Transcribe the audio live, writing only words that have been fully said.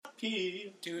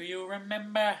key. Do you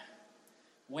remember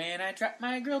when I dropped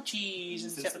my grilled cheese in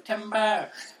September?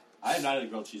 I have not had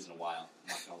grilled cheese in a while. I'm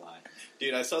not gonna lie.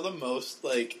 Dude, I saw the most,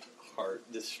 like,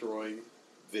 heart-destroying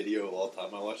video of all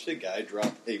time. I watched a guy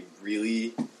drop a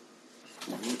really,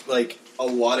 like, a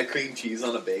lot of cream cheese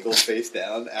on a bagel face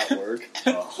down at work.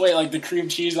 Wait, like the cream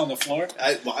cheese on the floor?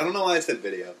 I don't know why I said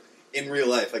video. In real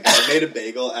life, like, I made a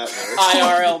bagel at work.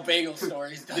 IRL bagel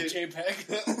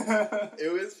stories.jpg.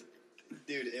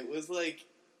 It was like,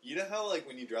 you know how, like,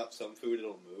 when you drop some food,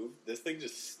 it'll move? This thing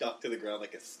just stuck to the ground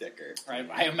like a sticker.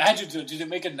 I imagine so. Did it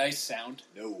make a nice sound?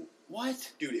 No. What?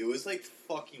 Dude, it was, like,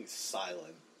 fucking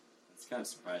silent. It's kind of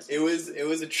surprising. It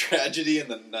was a tragedy in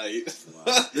the night. Wow.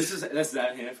 That's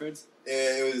at Hannaford's?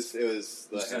 It was the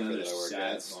Just Hannaford another that I work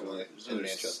sad at story. normally in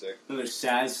Manchester. Another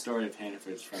sad story of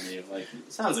Hannaford's from you. Like,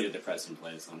 it sounds like a depressing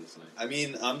place, honestly. I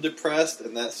mean, I'm depressed,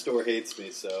 and that store hates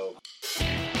me, so...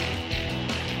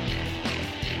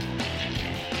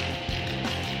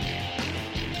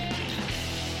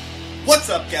 What's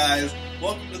up, guys?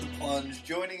 Welcome to The Plunge.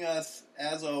 Joining us,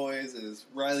 as always, is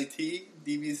Riley T,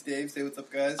 DB's Dave. Say what's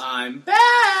up, guys. I'm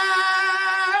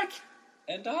back!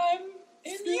 And I'm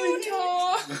in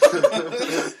Utah.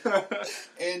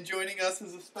 And joining us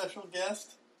is a special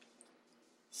guest,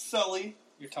 Sully.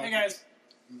 You're talking. Hey guys.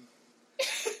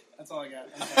 That's all I got.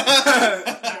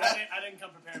 I didn't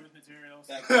come prepared with materials.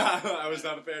 I was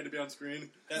not prepared to be on screen.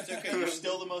 That's okay. You're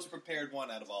still the most prepared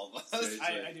one out of all of us.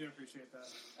 I do appreciate that.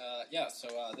 So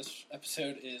this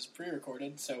episode is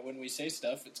pre-recorded, so when we say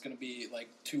stuff, it's going to be like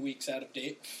 2 weeks out of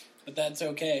date, but that's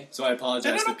okay. So I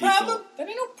apologize to That people. That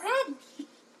ain't no problem.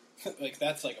 Like,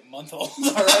 that's like a month old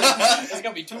already. It's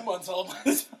going to be 2 months old by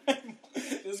the time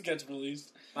this gets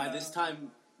released. By this time,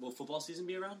 will football season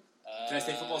be around? Can I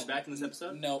say football's back in this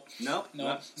episode? Nope. No?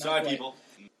 Not Sorry, quite. people.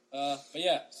 But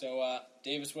yeah, so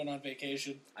Davis went on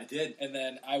vacation, I did. and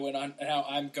then I went on. Now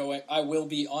I will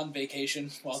be on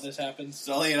vacation while this happens.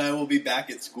 Sully and I will be back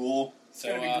at school. It's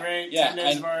going to be great. Yeah, 10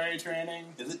 days of RA training.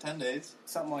 Is it 10 days?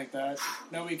 Something like that.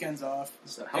 No weekends off.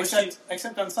 So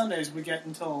Except on Sundays we get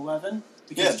until 11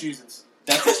 because Yeah. Jesus.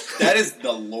 That is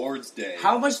the Lord's Day.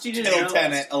 How much do you need to Till know?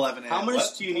 10, 11 How much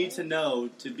What? do you need to know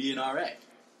to be an RA?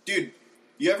 Dude,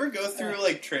 you ever go through,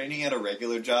 like, training at a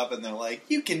regular job and they're like,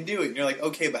 you can do it. And you're like,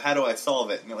 okay, but how do I solve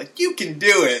it? And they're like, you can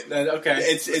do it. Okay.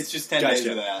 It's just 10 days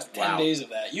of that. 10 days of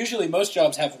that. Usually, most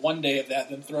jobs have 1 day of that,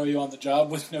 then throw you on the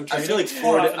job with no I training. feel like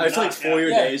four year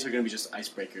Yeah. days are going to be just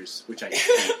icebreakers, which I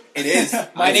hate. It is.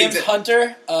 My name's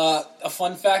Hunter. A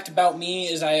fun fact about me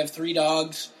is I have 3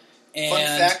 dogs. And Fun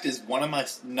fact is one of my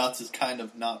nuts is kind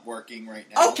of not working right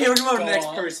now. Okay, we're going to go to the Go next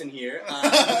on. person here.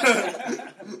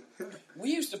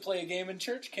 we used to play a game in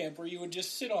church camp where you would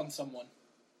just sit on someone.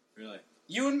 Really?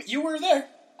 You were there.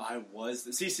 I was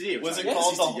the CCD. Was it Yeah.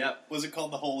 called CCD, the yep. Was it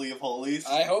called the Holy of Holies?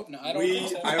 I hope not. I don't think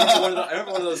so. I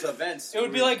remember one of those events. It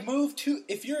would be like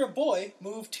if you're a boy,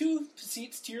 move 2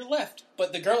 seats to your left.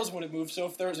 But the girls wouldn't move, so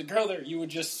if there was a girl there, you would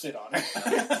just sit on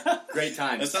her. Great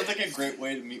That times. sounds like a great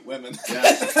way to meet women.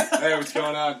 Yeah. Hey, what's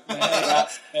going on?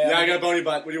 Hey, I got a bony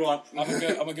butt. What do you want?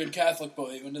 I'm a good Catholic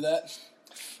boy. You into that?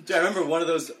 Dude, I remember one of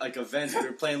those like events. We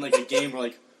were playing like a game where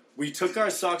like we took our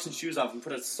socks and shoes off and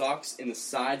put our socks in the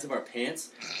sides of our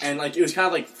pants, and like it was kind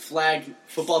of like flag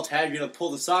football tag. You're gonna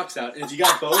pull the socks out, and if you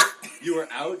got both, you were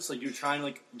out. It's like you were trying to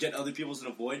like get other people's to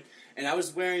avoid. And I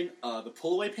was wearing the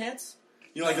pull-away pants.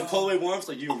 You know, like the pull-away warmth,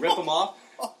 like you rip them off.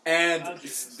 And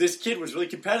this kid was really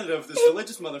competitive, this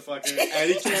religious motherfucker,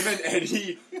 and he came in and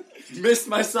he missed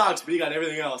my socks, but he got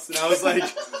everything else. And I was like,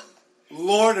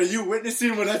 Lord, are you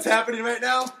witnessing what's happening right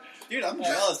now? Dude, I'm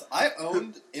jealous. I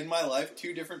owned in my life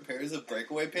 2 different pairs of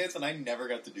breakaway pants, and I never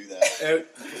got to do that.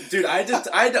 Dude, I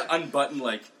had to unbutton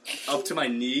like up to my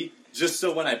knee just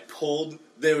so when I pulled,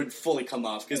 they would fully come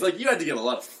off. Because like you had to get a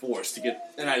lot of force to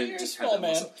get, and I didn't You're just a have small that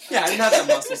man. muscle. Yeah, I didn't have that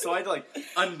muscle, so I had to like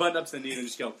unbutton up to the knee and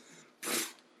just go. And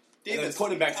then Davis,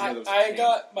 put it back together. I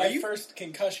got my Are you- first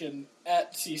concussion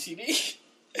at CCD.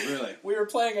 Really? We were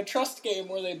playing a trust game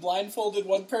where they blindfolded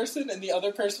one person and the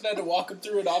other person had to walk them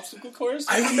through an obstacle course.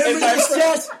 I remember And my this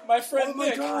friend, set! my friend Oh my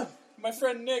Nick, God. my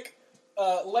friend Nick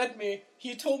led me.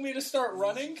 He told me to start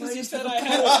running because he Right said into I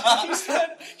the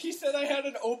had he said I had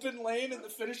an open lane and the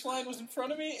finish line was in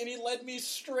front of me, and he led me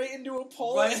straight into a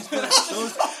pole. Right.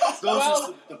 those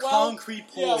are the concrete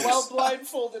poles. Yeah, while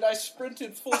blindfolded, I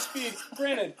sprinted full speed.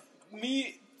 Granted,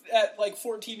 me at like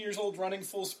 14 years old running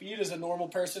full speed as a normal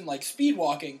person, like speed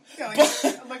walking. Yeah,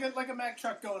 like a Mack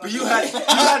truck going. But you had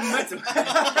momentum.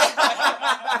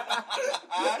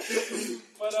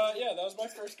 But yeah, that was my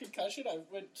first concussion. I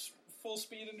went full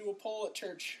speed into a pole at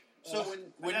church. So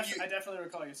when I you definitely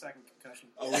recall your second concussion.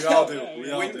 Oh, we all do. Yeah, We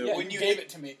yeah, all yeah, do. yeah, When you you gave hit- it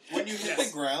to me. when you hit Yes.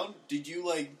 the ground, did you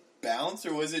like bounce,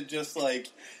 or was it just like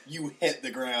you hit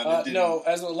the ground? And didn't... No,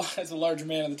 as a large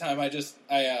man at the time, I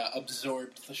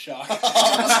absorbed the shock.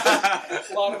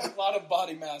 Oh. lot of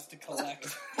body mass to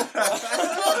collect.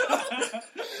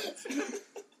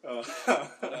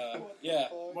 Yeah.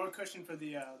 More cushion for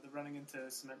the running into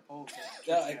cement poles.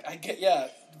 Yeah, I get. Yeah,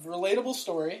 relatable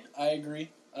story. I agree.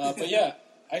 But yeah,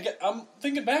 I'm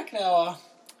thinking back now.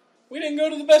 We didn't go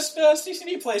to the best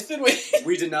CCD place, did we?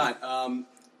 We did not.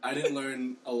 I didn't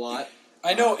learn a lot.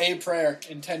 I know a prayer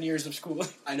in 10 years of schooling.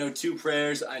 I know 2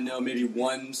 prayers. I know maybe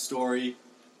 1 story.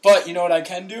 But you know what I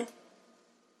can do?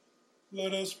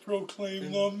 Let us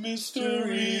proclaim the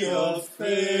mystery of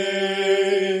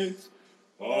faith.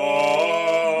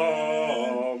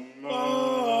 Amen.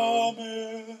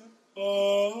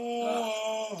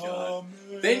 Amen.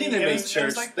 They need to It make was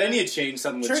church. like they need to change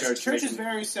something with church. Church is making-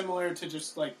 very similar to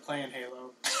just like playing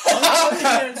Halo.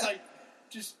 It's like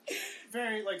just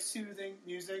very like soothing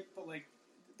music, but like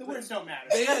the words don't matter.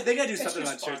 They gotta do It's something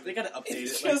just about church. fun. They gotta update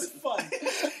It's it. Like, just fun.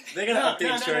 they gotta No,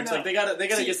 update no, church. no. Like they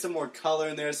gotta See- get some more color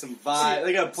in there, some vibe.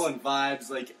 They gotta pull in vibes.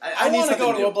 Like I need want to go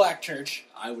something to a new. black church.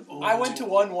 I would. I went to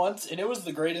one once, and it was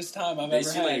the greatest time I've They ever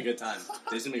seem had. like a good time.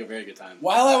 They seem like a very good time.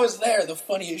 While I was there, the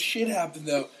funniest shit happened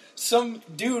though. Some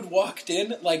dude walked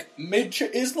in like mid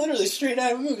church. It's literally straight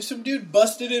out of a movie. Some dude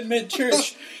busted in mid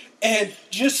church and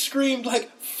just screamed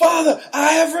like, "Father,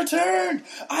 I have returned.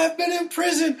 I have been in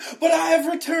prison, but I have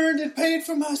returned and paid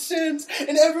for my sins."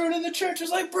 And everyone in the church was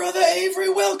like, "Brother Avery,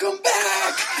 welcome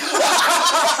back."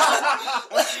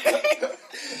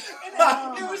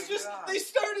 And it was just, they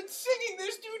started singing.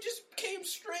 This dude just came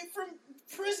straight from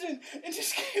prison and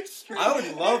just came straight. I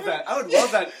would love that. I would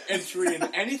love that entry in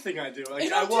anything I do. Like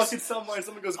And I I'm walk just- in somewhere and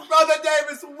someone goes, "Brother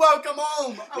Davis, welcome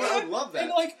home." I would love that.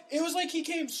 And like, it was like he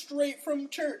came straight from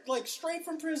church, like straight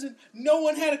from prison. No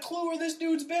one had a clue where this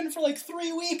dude's been for like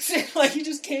 3 weeks. And like, he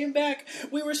just came back.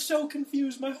 We were so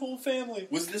confused, my whole family.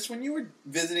 Was this when you were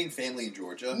visiting family in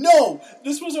Georgia? No,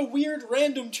 this was a weird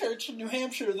random church in New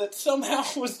Hampshire that somehow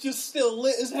was just still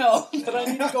lit as hell that I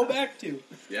need to go back to.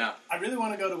 Yeah. I really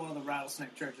want to go to one of the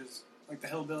rattlesnake churches, like the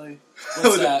hillbilly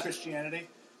What's that? Christianity.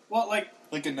 Well, like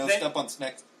Like a no They- step on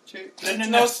snacks.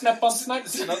 No snap on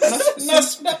snacks. No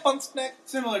step on snacks.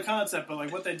 similar concept, but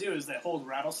like what they do is they hold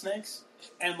rattlesnakes,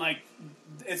 and like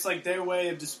it's like their way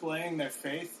of displaying their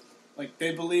faith. Like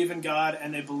they believe in God,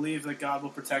 and they believe that God will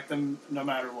protect them no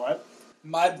matter what.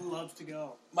 My I'd love to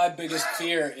go. my biggest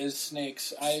fear is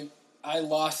snakes. I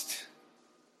lost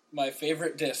my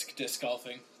favorite disc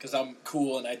golfing because I'm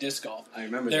cool and I disc golf. I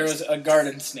remember There this. was a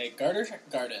garden snake. Garden.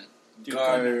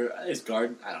 It's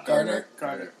Gard. I don't know. Garter.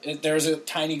 Garter. There was a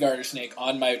tiny garter snake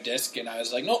on my disc, and I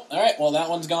was like, nope. All right, well that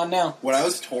one's gone now. When I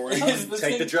was touring, Is the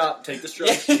Take the thing- drop. Take the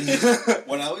stroke.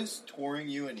 when I was touring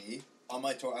UNE on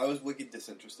my tour, I was wicked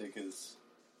disinterested because,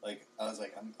 like, I was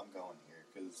like, I'm going here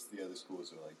because the other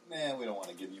schools were like, nah, we don't want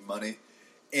to give you money.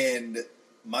 And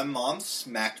my mom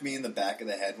smacked me in the back of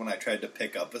the head when I tried to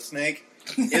pick up a snake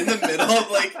in the middle of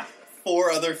like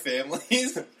 4 other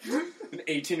families. An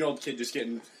 18-year-old kid just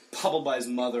getting pummeled by his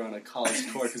mother on a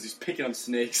college court because he's picking up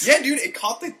snakes. Yeah, dude, it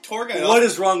caught the tour guide. What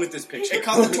is wrong with this picture? It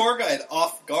caught the tour guide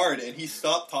off guard, and he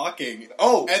stopped talking.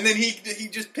 Oh. And then he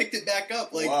just picked it back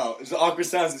up. Like, Wow, it's the awkward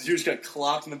sounds as you just got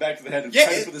clocked in the back of the head and Yeah,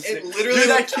 trying to it- put the it snake. literally-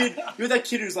 You're that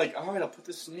kid who's like, all right, I'll put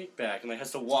the snake back, and like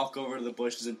has to walk over to the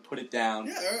bushes and put it down.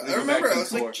 yeah, and then I go remember. back to I was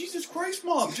the like, tour. Jesus Christ,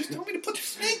 Mom, just tell me to put the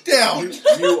snake down.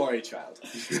 You are a child.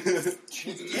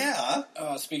 Yeah.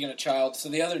 Speaking of child, so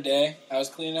the other day I was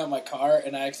cleaning out my car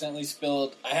and I accidentally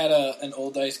spilled. I had an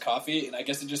old iced coffee, and I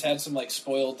guess it just had some like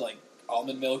spoiled like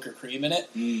almond milk or cream in it,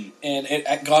 and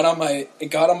it got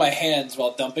on my hands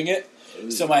while dumping it.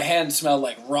 So my hands smelled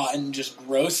like rotten, just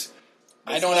gross.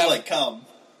 I don't have like cum.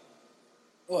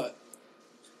 what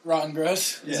rotten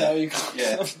gross. Is Yeah. that what you call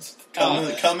Yeah.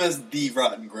 it? Cum is the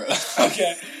rotten gross.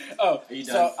 Okay. Oh, Are you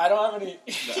so done? I don't have any.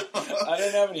 I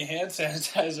didn't have any hand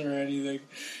sanitizer or anything.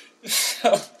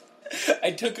 So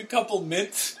I took a couple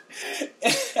mints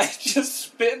and I just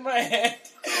spit in my hand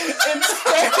and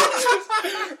started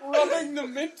just rubbing the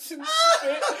mints and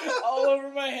spit all over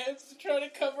my hands to try to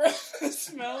cover up the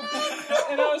smell.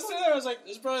 And I was sitting there, I was like,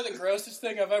 this is probably the grossest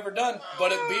thing I've ever done,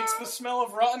 but it beats the smell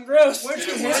of rotten gross. Weren't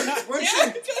your hands,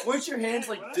 weren't your hands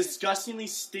like disgustingly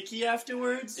sticky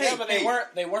afterwards? Yeah, but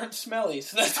they weren't smelly,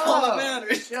 so that's all that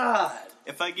matters. God.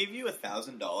 If I gave you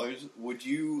 $1,000, would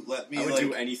you let me I would like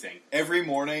do anything. every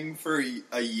morning for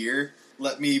a year?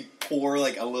 Let me pour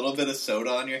like a little bit of soda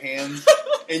on your hands,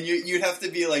 and you'd have to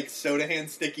be like soda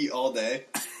hand sticky all day.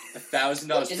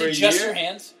 $1,000 Is for a it just year? your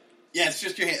hands? Yeah, it's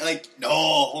just your hand. Like, no,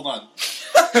 hold on.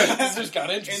 This just got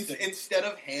interesting. Instead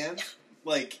of hands,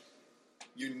 like,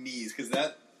 your knees. Because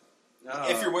that, No.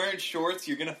 if you're wearing shorts,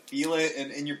 you're going to feel it,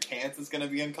 and in your pants, it's going to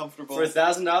be uncomfortable. For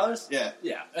 $1,000? Yeah.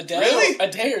 Yeah. A day? Really? A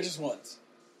day or just once?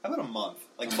 How about a month?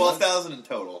 Like, A 12,000 in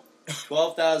total.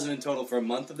 12,000 in total for a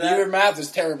month of that. Your math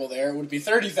is terrible there. It would be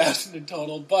 30,000 in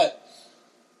total, but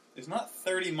There's not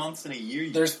 30 months in a year.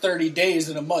 there's 30 days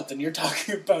in a month, and you're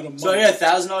talking about a month. So yeah,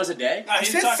 $1,000 a day. I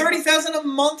He's said talking 30,000 a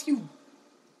month, you...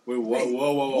 Wait, whoa, Wait,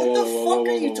 whoa, whoa, whoa, what the whoa, fuck whoa,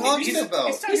 are you whoa, whoa. talking He's- about?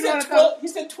 he's He said 12. He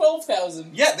said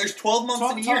 12,000. Yeah, there's 12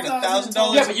 months in a year and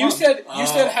 $1,000 Yeah, but you a month. said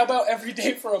Oh. how about every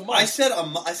day for a month? I said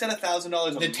 $1,000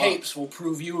 a the month. tapes will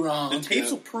prove you wrong. The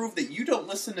tapes will prove that you don't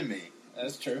listen to me.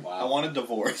 That's true. I want a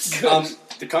divorce.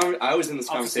 I was in this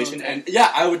I'll conversation, facilitate. and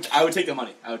yeah, I would take the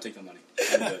money. I would take the money.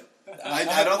 I would.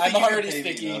 I don't think I'm you already can pay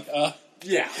me sticky. enough.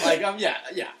 Yeah, like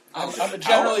yeah. I'm a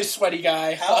generally sweaty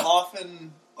guy. How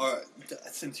often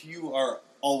since you are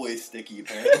always sticky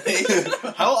apparently,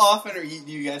 how often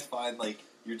do you guys find like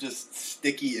you're just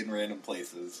sticky in random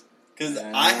places? Because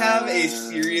I have a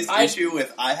serious issue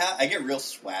with I get real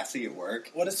swassy at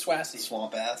work. What is swassy?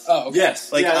 Swamp ass. Oh, okay.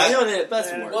 Yes, Like, yeah, I I- know that. That's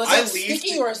the Yeah. word. Well, is I that leave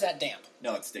sticky to- or is that damp?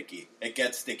 No, it's sticky. It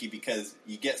gets sticky because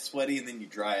you get sweaty and then you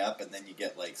dry up and then you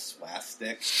get like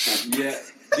swastic. Yeah,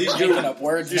 I'm making up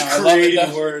words Just now. I love it, creating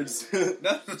though. words.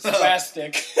 No.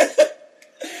 Spastic.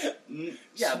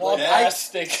 Yeah, but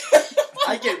Swampastic.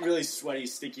 I get really sweaty,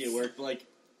 sticky at work. But like,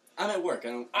 I'm at work.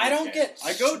 I don't care. get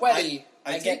I go- sweaty. I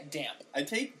I take- get damp. I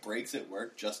take breaks at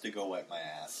work just to go wipe my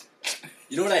ass.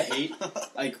 You know what I hate?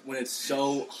 Like when it's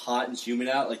so hot and humid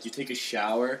out. Like you take a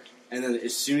shower, and then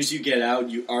as soon as you get out,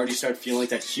 you already start feeling like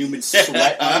that humid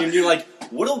sweat on you. And you're like,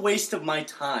 what a waste of my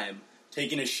time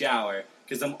taking a shower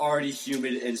because I'm already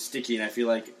humid and sticky, and I feel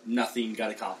like nothing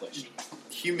got accomplished.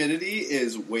 Humidity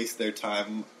is waste their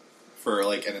time for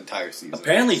like an entire season.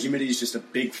 Apparently, humidity is just a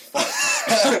big fart.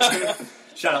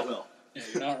 Shout out, Will. Yeah,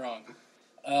 you're not wrong.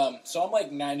 So I'm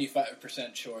like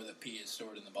 95% sure that pee is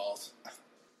stored in the balls.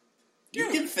 You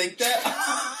can think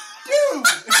that? Dude!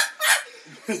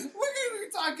 Look at who you're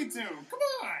talking to. Come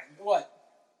on. What?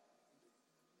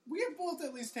 We have both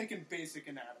at least taken basic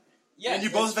anatomy. Yeah, and you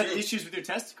that's both have had true. issues with your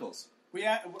testicles.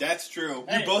 That's true.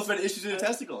 Hey. You both have had issues with your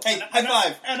testicles. Hey, high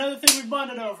five. Another thing we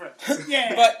bonded over.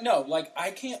 Yeah. But no, like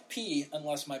I can't pee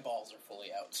unless my balls are fully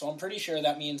out. So I'm pretty sure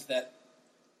that means that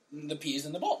the pee is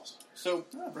in the balls. So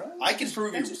No, bro. I can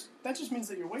prove you. That just means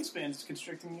that your waistband is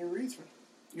constricting your urethra.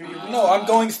 Your urethra. No, I'm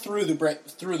going through the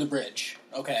bridge.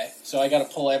 Okay, so I got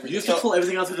to pull everything. You have to pull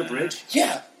everything out through the bridge.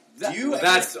 Yeah, Do you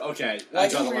That's okay. I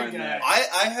Like draw the a weird line guy. there.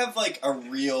 I have like a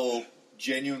real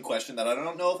genuine question that I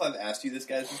don't know if I've asked you this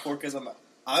guys before because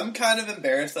I'm kind of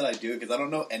embarrassed that I do it because I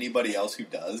don't know anybody else who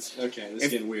does. Okay, this is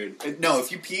If- getting weird. No,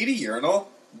 if you pee at a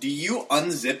urinal, do you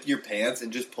unzip your pants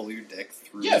and just pull your dick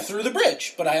through? yeah, through the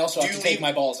bridge. But I also Do have you to take leave-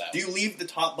 my balls out. Do you leave the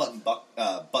top button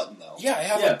button though? Yeah, I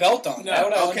have Yeah. a belt on. No, Why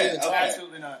would I okay, undo the top? okay.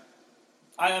 Absolutely not.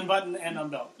 I unbutton and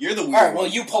unbelt. You're the weird All right, well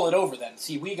one. you pull it over then.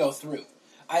 See, we go through.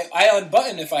 I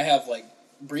unbutton if I have like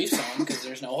briefs on because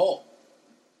there's no hole.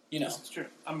 You know. This is true.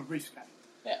 I'm a briefs guy.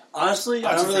 Honestly,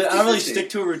 I It's don't really 50-50. stick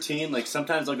to a routine. Like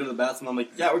sometimes I'll go to the bathroom. I'm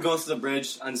like, yeah, we're going to the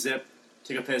bridge. Unzip,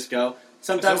 take a piss, go. Is that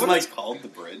Sometimes what I'm it's like, called? The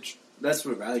bridge. that's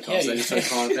what Riley calls Yeah, it. I you- just start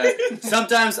calling it that.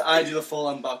 Sometimes I do the full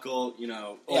unbuckle. You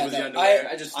know, Yeah, over the no, underwear.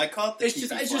 I I call it the it's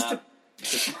pee-pee just a,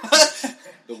 flap.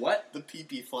 the what? The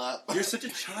pee-pee flap. You're such a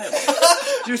child.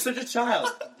 You're such a child.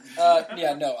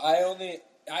 Yeah, no. I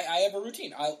have a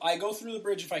routine. I go through the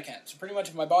bridge if I can. So pretty much,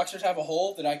 if my boxers have a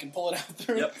hole that I can pull it out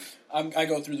through, Yep. I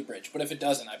go through the bridge. But if it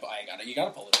doesn't, you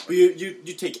gotta pull it over. But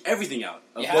you take everything out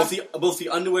of Yeah. both the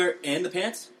underwear and the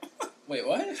pants. Wait,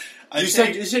 what? I You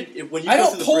think- said when you I go don't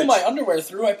through the pull bridge. my underwear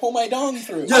through. I pull my dong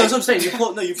through. Yeah, that's what I'm saying.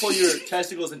 You pull your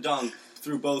testicles and dong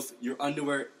through both your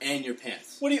underwear and your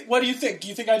pants. What do you think? Do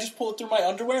you think I just pull it through my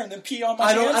underwear and then pee on my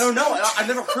I pants? don't know. I've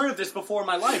never heard of this before in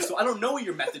my life, so I don't know what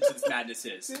your method to this madness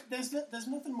is. There's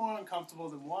nothing more uncomfortable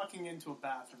than walking into a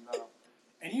bathroom, though,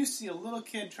 and you see a little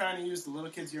kid trying to use the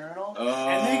little kid's urinal,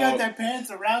 and they got their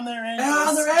pants around their ankles.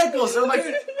 On their ankles. I'm like,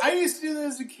 I used to do that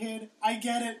as a kid. I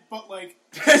get it, but like,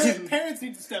 parents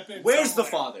need to step in. where's the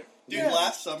somewhere. father? Dude, Yeah.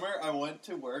 last summer I went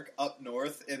to work up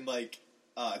north in like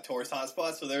tourist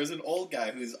hotspot. So there was an old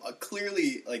guy who's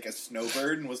clearly like a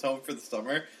snowbird and was home for the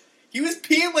summer. He was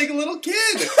peeing like a little kid.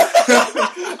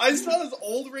 I saw his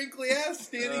old wrinkly ass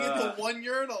standing at the one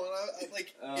urinal, and I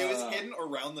like it was hidden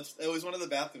around the. It was one of the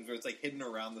bathrooms where it's like hidden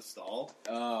around the stall.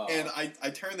 Oh. And I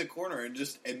turned the corner and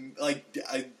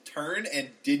I turned and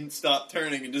didn't stop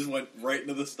turning and just went right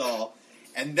into the stall.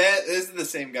 And this is the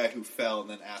same guy who fell and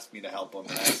then asked me to help him,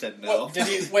 and I said no.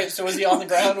 What, wait, so was he on the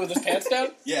ground with his pants down?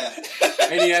 Yeah.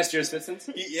 And he asked your assistance?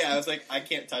 Yeah, I was like, I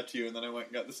can't touch you, and then I went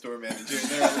and got the store manager. And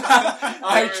they were,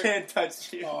 I can't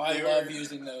touch you. Oh, I They love were-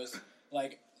 using those.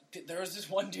 Like, there was this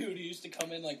one dude who used to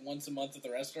come in like once a month at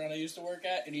the restaurant I used to work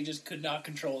at, and he just could not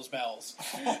control his bowels.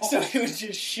 So he would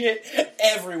just shit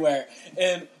everywhere.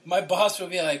 And my boss would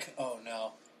be like, "Oh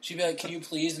no." She'd be like, "Can you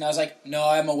please?" And I was like, "No,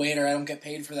 I'm a waiter. I don't get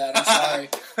paid for that. I'm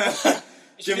sorry."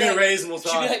 Give me a raise and we'll She'd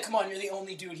talk. be like, "Come on, you're the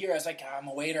only dude here." I was like, "I'm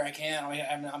a waiter. I can't.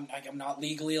 I'm not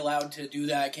legally allowed to do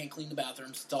that. I can't clean the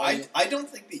bathrooms." It's all you." I don't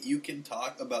think that you can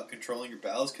talk about controlling your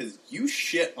bowels because you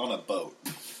shit on a boat.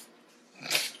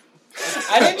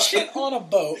 I didn't shit on a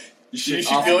boat. You should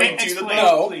off- go into the Explain,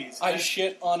 boat. No, please. I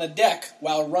shit on a deck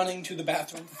while running to the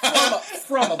bathroom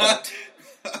from a boat.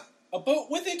 A boat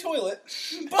with a toilet,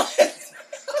 but...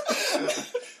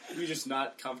 You're just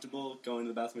not comfortable going to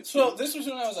the bathroom. So this was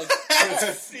when I was like...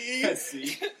 See?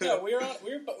 See? No, we were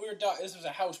this was a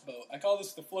houseboat. I call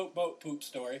this the float boat poop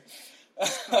story.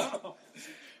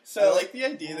 So I like the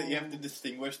idea that you have to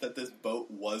distinguish that this boat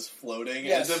was floating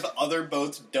Yes. as if other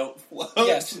boats don't float.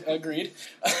 Yes, agreed.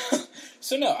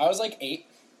 So no, I was like 8,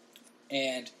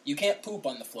 and you can't poop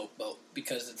on the float boat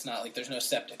because it's not like there's no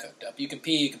septic hooked up. You can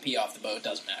pee off the boat, it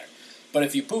doesn't matter. But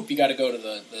if you poop, you got to go to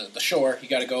the shore. You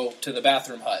got to go to the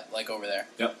bathroom hut, like over there.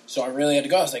 Yep. So I really had to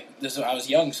go. I was like, I was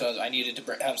young, so I needed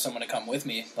to have someone to come with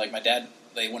me. Like my dad,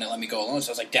 they wouldn't let me go alone. So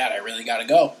I was like, "Dad, I really got to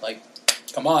go. Like,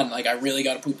 come on. Like, I really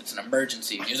got to poop. It's an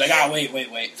emergency." He was like,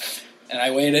 wait. And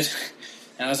I waited,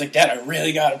 and I was like, "Dad, I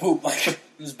really got to poop. Like, this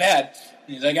is bad."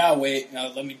 And he's like, wait. Now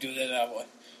let me do that boy.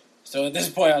 So at this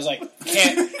point, I was like,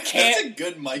 That's a can't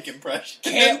good mic impression.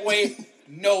 wait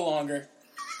no longer.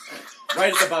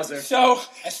 Right at the buzzer. So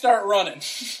I start running.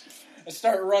 Towards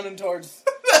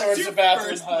your the bathroom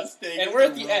first hut, mistake and is we're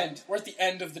at to the run. end. We're at the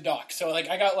end of the dock. So like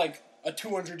I got like a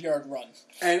 200-yard run.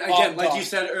 And again, Oh, like God. you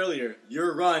said earlier,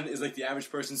 your run is like the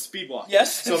average person's speed walk.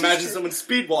 Yes, So this is imagine true. someone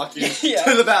speed walking Yeah.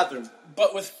 to the bathroom.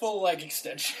 But with full leg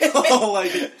extension. Oh,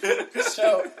 like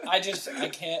So I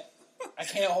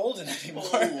can't hold it anymore.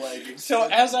 Full leg So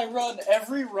as I run,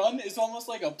 every run is almost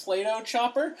like a Play-Doh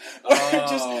chopper. Where it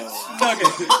just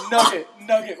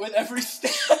nugget with every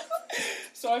step.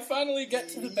 So I finally get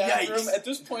to the bathroom. Yikes. At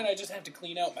this point, I just have to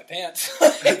clean out my pants.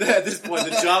 At this point,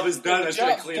 the job is done. I The should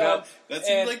have job's cleaned done. up. That And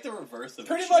seems like the reverse of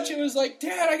Pretty shit. much, it was like,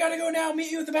 "Dad, I gotta go now.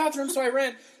 Meet you at the bathroom." So I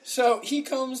ran. So he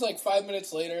comes like 5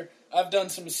 minutes later. I've done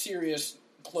some serious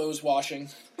clothes washing,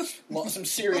 some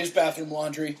serious bathroom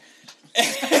laundry.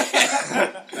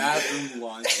 Bathroom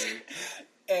laundry.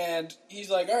 And he's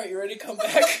like, "All right, you ready to come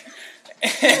back?"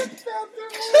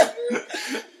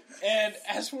 And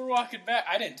as we're walking back,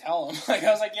 I didn't tell him. Like I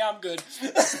was like, "Yeah, I'm good."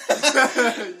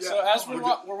 So as we're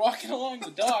walking along the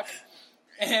dock,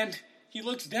 and he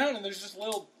looks down, and there's just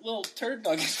little turd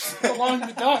nuggets along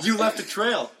the dock. You left a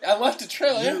trail. I left a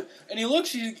trail, yeah. And he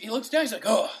looks down. He's like,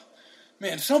 "Oh,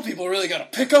 man, some people really got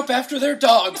to pick up after their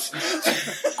dogs."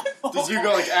 Did you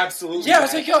go like absolutely? Yeah, I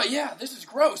was like, "Oh, yeah, this is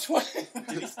gross." What?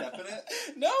 Did he step in it?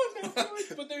 No,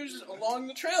 but there's just along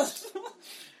the trail.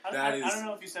 I don't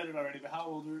know if you said it already, but how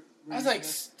old were I was you? like,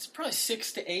 it's probably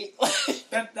 6 to 8.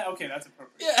 Okay, that's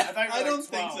appropriate. Yeah. I, thought you were I like don't 12.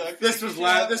 think so. This was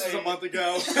a month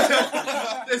ago.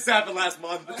 This happened last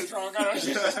month.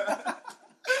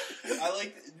 I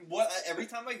like every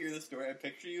time I hear this story, I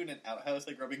picture you in an outhouse,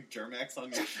 like rubbing Germax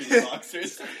on your shitty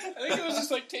boxers. I think it was just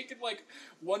like taking like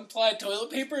 1-ply toilet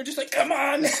paper and just like, "Come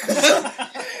on." Hey,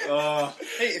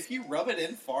 if you rub it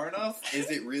in far enough,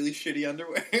 is it really shitty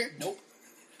underwear? Nope.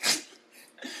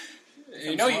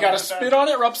 You know, you gotta spit on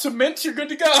it, rub some mints, you're good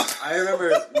to go. I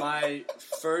remember my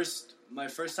first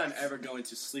time ever going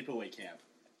to sleepaway camp.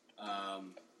 I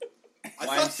Why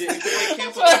thought did- Sleepaway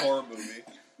Camp was a horror movie.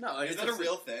 No, like, Is that a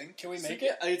real thing? Can we make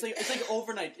it? It's like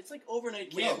overnight. It's like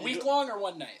overnight camp. Week long or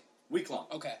one night? Week long.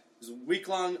 Okay. It was a week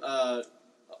long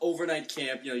overnight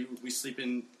camp. You know, we sleep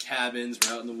in cabins.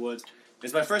 We're out in the woods.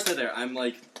 It's my first night there. I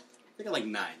think I'm like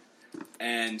 9,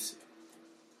 and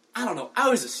I don't know. I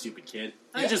was a stupid kid.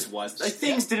 I Yeah. just was. Like,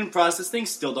 things didn't process. Things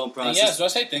still don't process. Yeah, so I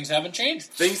say things haven't changed.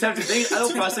 Things I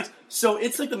don't process. So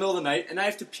it's like the middle of the night, and I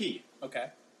have to pee. Okay.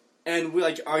 And we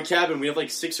like our cabin. We have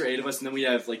like 6 or 8 of us, and then we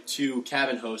have like 2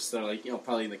 cabin hosts that are like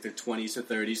probably in like their 20s or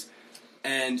 30s.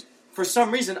 And for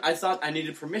some reason, I thought I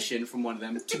needed permission from one of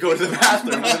them to go to the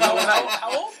bathroom in the middle of the night.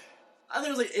 How old? I think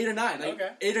it was like 8 or 9. Like Okay.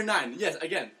 8 or 9. Yes,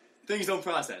 again, things don't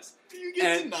process. You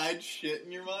get And- denied shit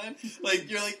in your mind. Like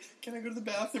you're like, can I go to the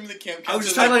bathroom? The camp. I was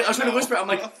just trying to whisper. I'm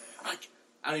like, I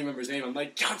don't even remember his name. I'm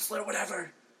like, counselor,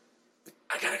 whatever.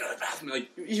 I gotta go to the bathroom. Like,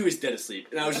 he was dead asleep,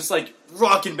 and I was just like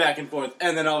rocking back and forth.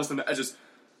 And then all of a sudden, I just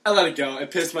I let it go. I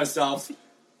pissed myself.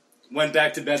 Went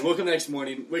back to bed. Woke up the next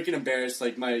morning, wicked embarrassed.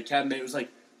 Like, my cabin mate was like,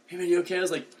 "Hey man, you okay?" I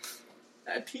was like,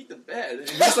 "I peed in the bed." And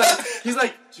he's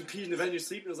like, "Did you pee in the bed in your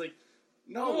sleep?" And I was like,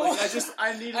 "No, like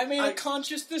I made a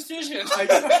conscious decision.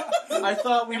 I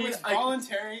thought we It need was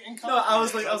voluntary and No, I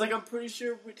was like, I'm pretty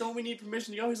sure. Don't we need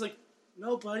permission to go? He's like,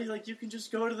 "No, buddy. Like, you can just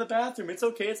go to the bathroom. It's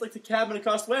okay. It's like the cabin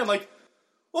across the way." I'm like,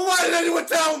 "Well, why didn't anyone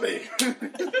tell me?"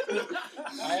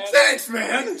 Thanks,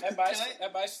 man. At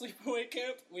my sleepaway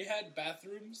camp, we had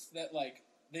bathrooms that, like,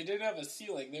 they didn't have a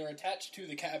ceiling. They were attached to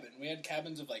the cabin. We had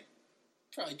cabins of, like,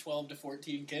 probably 12 to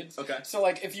 14 kids. Okay. So,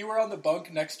 like, if you were on the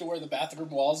bunk next to where the bathroom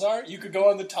walls are, you could go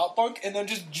on the top bunk and then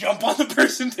just jump on the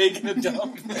person taking a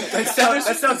dump. that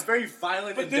sounds very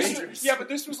violent and dangerous. Yeah, but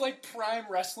this was, like, prime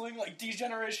wrestling, like,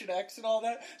 Degeneration X and all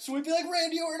that. So we'd be like,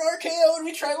 Randy Orton RKO, and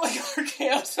we try to, like,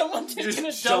 RKO someone taking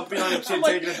a dump. Jumping on a kid from,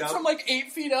 like, taking a dump. from, like,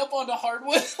 8 feet up onto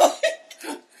hardwood.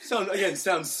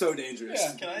 Sounds so dangerous.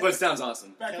 Yeah. But it sounds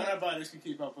awesome. Back when our bodies could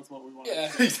keep up with what we wanted.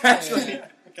 Yeah. Exactly. Yeah.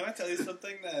 Can I tell you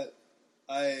something that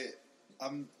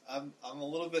I'm a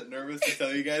little bit nervous to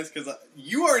tell you guys because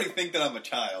you already think that I'm a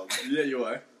child. Yeah, you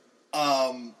are.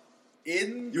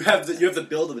 You You have the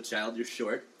build of a child. You're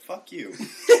short. fuck you.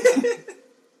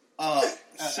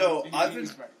 So I've been.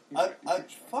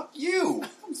 Fuck you.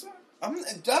 I'm sorry. I'm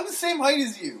the same height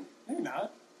as you. No, you're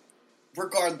not.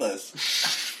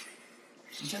 Regardless.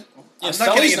 Yeah, I'm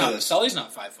not getting into this. Sully's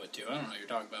not 5'2". I don't know what you're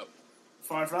talking about.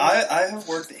 Far from I have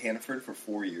worked at Hannaford for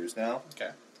 4 years now. Okay.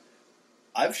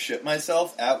 I've shit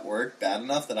myself at work bad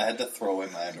enough that I had to throw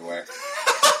in my underwear.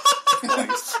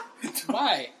 Twice.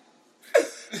 Why?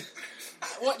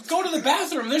 What? Go to the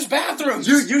bathroom. There's bathrooms.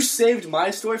 You saved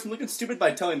my story from looking stupid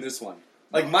by telling this one.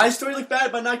 Like, my story looked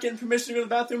bad by not getting permission to go to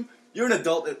the bathroom. You're an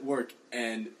adult at work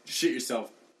and shit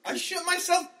yourself. I shit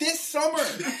myself this summer.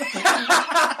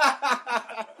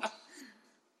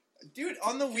 Dude,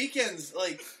 on the weekends,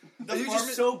 like, Are you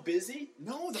just so busy?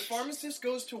 No, the pharmacist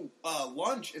goes to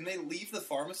lunch, and they leave the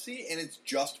pharmacy, and it's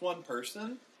just one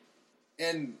person.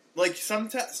 And, like,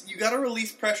 sometimes, you gotta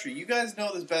release pressure. You guys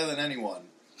know this better than anyone.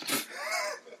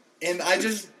 And I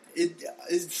just, it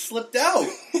slipped out.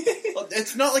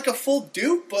 It's not like a full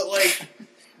dupe, but, like...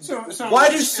 So why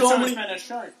do so many... It's been a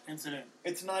shark incident.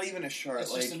 It's not even a shart.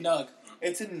 It's like, just a nug.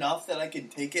 It's enough that I can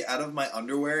take it out of my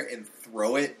underwear and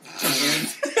throw it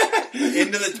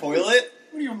into the toilet.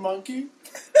 What are you, a monkey?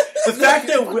 The fact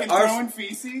that throwing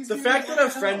feces? the fact that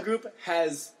our friend group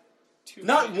has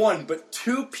not one but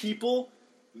two people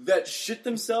that shit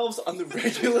themselves on the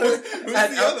regular. Who's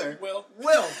the other? Will.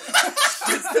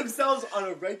 Shits themselves on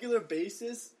a regular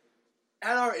basis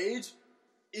at our age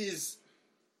is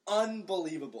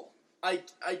unbelievable. I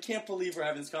can't believe we're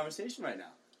having this conversation right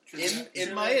now.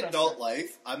 In my adult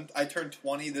life, I turned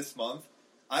 20 this month.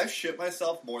 I've shit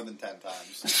myself more than 10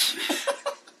 times.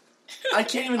 I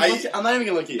can't even look I'm not even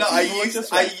gonna look at you. No,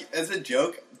 I as a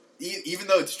joke, even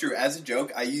though it's true, as a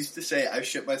joke, I used to say I've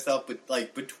shit myself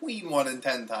between 1 and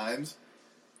 10 times.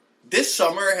 This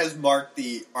summer has marked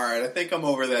alright, I think I'm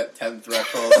over that 10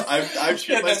 threshold. I've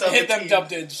shit myself hit them dub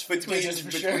digits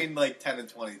between like 10 and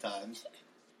 20 times.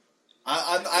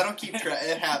 I don't keep track.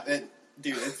 It happened.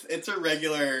 Dude, it's a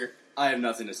regular... I have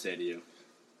nothing to say to you.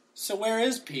 So where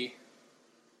is pee?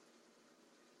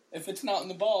 If it's not in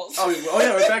the balls. Oh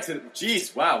yeah, we're back to...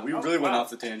 Jeez, wow, we really went off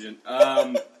the tangent.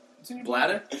 It's in your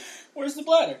Bladder? Where's the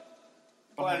bladder?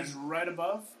 Bladder's right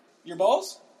above. Your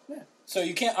balls? Yeah. So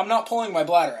you can't... I'm not pulling my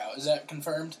bladder out. Is that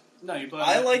confirmed? No, your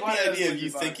bladder. I like bladder the idea is of you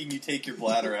your bladder. thinking you take your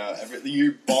bladder out.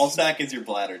 Your ball sack is your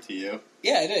bladder to you.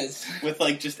 Yeah, it is. With,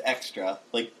 like, just extra.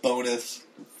 Like, bonus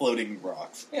floating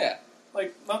rocks. Yeah.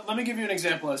 Like, let me give you an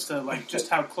example as to, like, just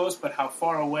how close but how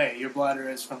far away your bladder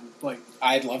is from, like...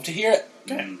 I'd love to hear it.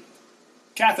 Okay.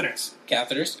 Catheters.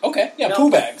 Catheters. Okay. Yeah, No,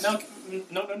 poo bags. No.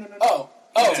 Oh,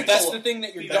 Yeah, that's the thing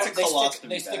that you're that's dong. a colostomy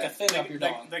They stick a bag. thing up your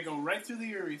dong. They go right through the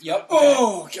urethra. Yep.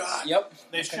 Oh, God. Yep.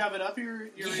 They shove it up your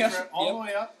urethra Yep, all yep. the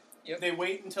way up. Yep. They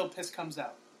wait until piss comes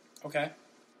out. Okay.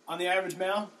 On the average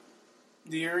male,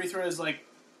 the urethra is like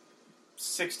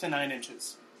 6 to 9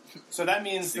 inches. So that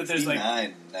means that there's like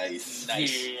 69. Nice.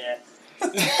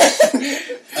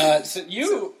 yeah.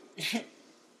 So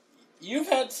you've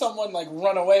had someone like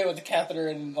run away with the catheter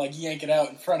and like yank it out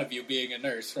in front of you, being a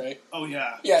nurse, right? Oh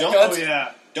yeah. Yeah. Don't- Oh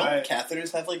yeah. Don't I-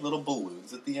 catheters have, like, little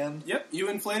balloons at the end? Yep. You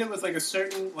inflate it with like a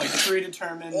certain like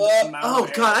predetermined amount. Oh, of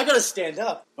air. God, I gotta stand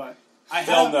up. But I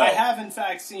Hell have, no. I have in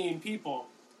fact seen people,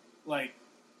 like,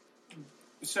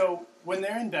 so when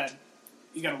they're in bed,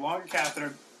 you got a longer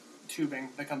catheter tubing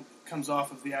that comes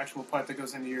off of the actual part that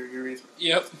goes into your urethra.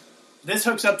 Yep. This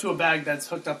hooks up to a bag that's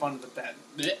hooked up onto the bed.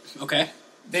 Okay.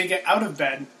 They get out of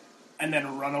bed, and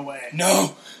then run away.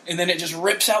 No! And then it just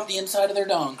rips out the inside of their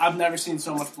dong. I've never seen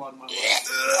so much blood in my life.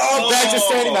 Oh, back to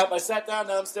standing up. I sat down,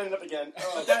 now I'm standing up again.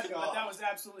 Oh, But that was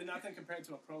absolutely nothing compared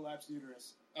to a prolapsed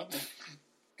uterus. Okay.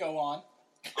 Go on.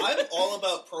 I'm all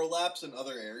about prolapse in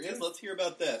other areas. Let's hear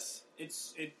about this.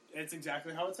 It's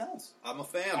exactly how it sounds. I'm a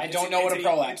fan. I don't know what a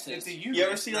prolapse It's a is. uterus. You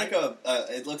ever see right? like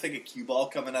it looks like a cue ball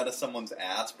coming out of someone's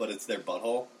ass, but it's their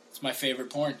butthole? It's my favorite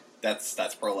porn. That's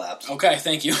prolapse. Okay,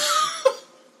 thank you.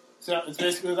 So it's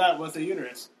basically that with a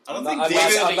uterus. I don't I'm think not-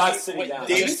 David. I'm not sitting down.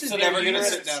 Davis So is their never going to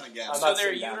uterus- sit down again. I'm So not their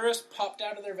sitting down. uterus popped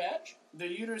out of their vag? The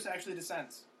uterus actually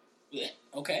descends. Yeah.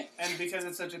 Okay. And because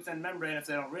it's such a thin membrane, if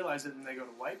they don't realize it and they go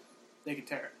to wipe, they can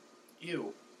tear it.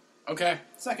 Ew. Okay.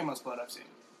 Second most blood I've seen.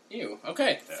 Ew.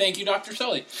 Okay. Yeah. Thank you, Dr.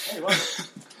 Sully. Hey, welcome.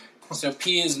 So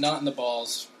pee is not in the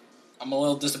balls. I'm a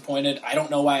little disappointed. I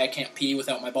don't know why I can't pee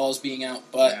without my balls being out,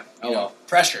 but Yeah. you Oh, know, well.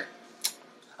 pressure.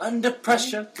 Under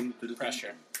pressure.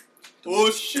 Pressure.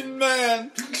 Ocean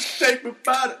man. Take me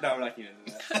by the... No, we're not going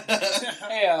to do that.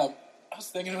 Hey, I was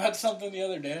thinking about something the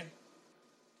other day.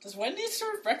 Does Wendy's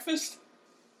serve breakfast?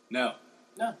 No.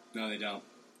 No. No, they don't.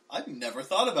 I've never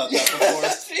thought about that before.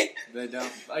 See? They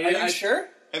don't. Are you sure?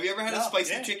 Have you ever had a No,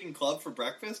 spicy yeah. chicken club for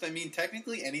breakfast? I mean,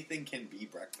 technically anything can be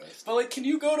breakfast. But like, can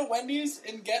you go to Wendy's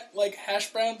and get like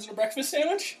hash browns and a breakfast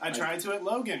sandwich? I tried to at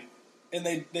Logan. And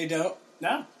they don't.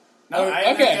 No. Oh, I ended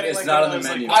up okay. getting, It's like, not one on of the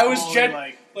those, menu. Like, I was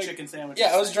guacamole, like- chicken sandwiches.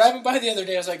 Yeah, I was driving by the other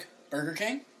day. I was like, Burger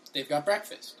King, they've got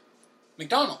breakfast.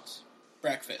 McDonald's,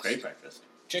 breakfast. Great breakfast.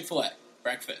 Chick-fil-A,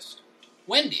 breakfast.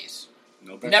 Wendy's,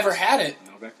 No breakfast. never had it,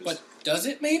 No breakfast. but does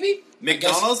it maybe?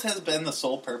 McDonald's has been the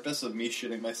sole purpose of me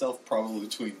shitting myself probably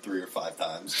between 3 or 5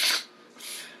 times.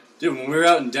 Dude, when we were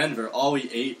out in Denver, all we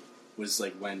ate was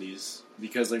like Wendy's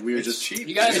because like we were It's just cheap.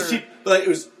 You guys It's are. cheap, but like, it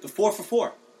was the 4 for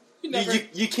 $4. You You, never. you, you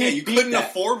Yeah, can't. you beat couldn't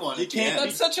that. afford one. You at the can't. end.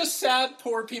 That's such a sad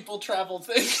poor people travel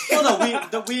thing. Well,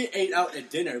 no, we ate out at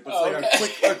dinner, but Oh, for like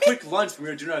okay. our quick lunch when we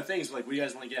were doing our things. We're like, what do you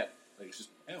guys want to get? Like, it's just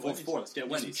Yeah, 4 for $4. Let's get You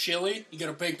get some Wendy's. chili. You get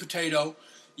a baked potato.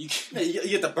 You Yeah, you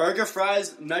get the burger,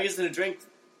 fries, nuggets, and a drink.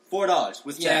 $4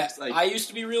 with yeah. tax. Like, I used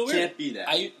to be real weird. can't beat that.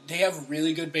 They have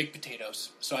really good baked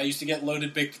potatoes, so I used to get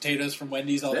loaded baked potatoes from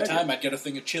Wendy's all the There you time. go. I'd get a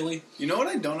thing of chili. You know what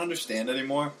I don't understand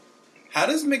anymore? How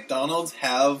does McDonald's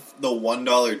have the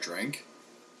 $1 drink,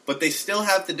 but they still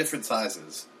have the different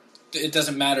sizes? It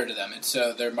doesn't matter to them. It's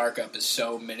their markup is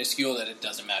so minuscule that it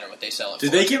doesn't matter what they sell it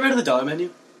Did for. they get rid of the dollar menu?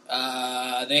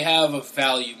 They have a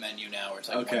value menu now where it's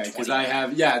like Okay, because $1.29. I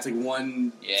have. Yeah, it's like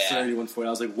 $1.30, Yeah. $1.40. I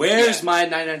was like, where's Yeah. my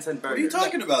 99-cent burger? What are you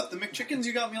talking about? The McChickens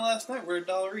you got me last night were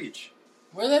 $1 each.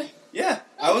 Were they? Yeah,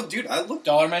 I looked.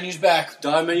 Dollar menu's back.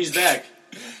 Dollar menu's back.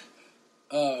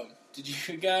 Did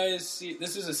you guys see?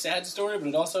 This is a sad story, but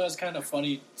it also has kind of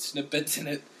funny snippets in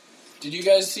it. Did you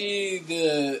guys see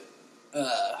the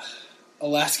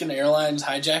Alaskan Airlines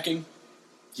hijacking?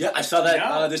 Yeah, I saw that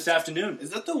Yeah. this afternoon.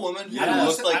 Is that the woman who Yeah.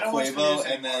 looked like I don't watch the Quavo news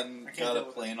and anymore. then I can't got a deal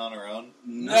with plane on her own?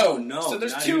 No. So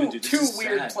there's not two even, dude. This is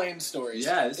weird sad. plane stories.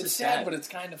 Yeah, this it's is sad, sad. but it's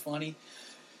kind of funny.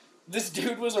 This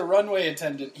dude was a runway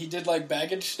attendant. He did like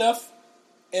baggage stuff,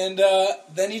 and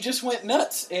then he just went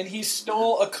nuts and he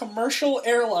stole a commercial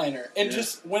airliner and Yeah.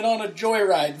 just went on a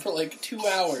joyride for like 2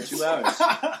 hours. 2 hours.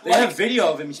 They have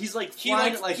video of him. He's like He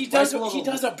flying like, like he right does below he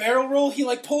the- does a barrel roll. He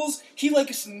like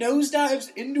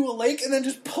nosedives into a lake and then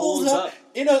just pulls Pulls up up.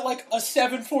 in a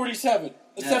 747,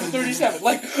 a Yeah. 737,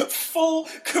 like full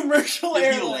commercial Did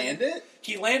he airline. land it?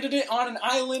 He landed it on an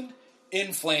island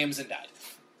in flames and died.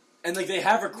 And like they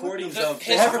have recordings The- of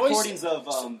his voice-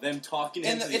 them talking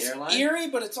And into the it's airline. eerie,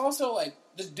 but it's also like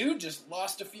this dude just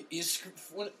lost a few. He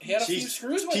had a few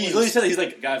screws. Went He loose. literally said that he's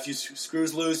like got a few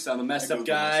screws loose. I'm a messed I up Googled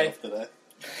guy. myself today.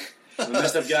 I'm a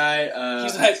messed up guy.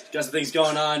 He's like- got some things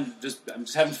going on. I'm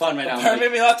just having fun right now. The part Like,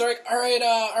 made me laugh. They're like, all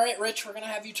right, Rich, we're gonna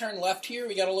have you turn left here.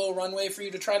 We got a little runway for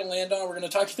you to try to land on. We're gonna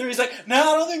talk you through. He's like, no,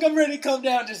 I don't think I'm ready to come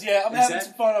down just yet. I'm having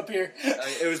some fun up here.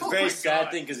 it was a Oh very my sad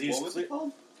God. thing because he What was was. it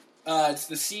called? It's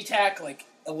the SeaTac, like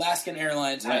Alaskan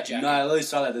Airlines hijack. No, I literally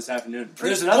saw that this afternoon. Pretty-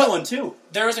 There's another one too.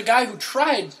 There was a guy who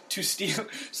tried to steal.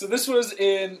 So this was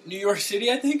in New York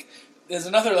City, I think. There's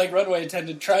another like runway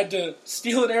attendant tried to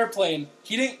steal an airplane.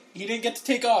 He didn't get to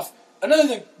take off. Another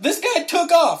thing, this guy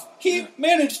took off. He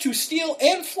managed to steal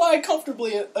and fly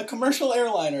comfortably a commercial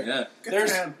airliner. Yeah. Good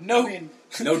There's for him. no- I mean,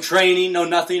 No training, no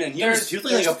nothing, and he was There's-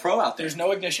 like a pro out there. There's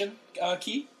no ignition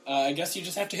key. I guess you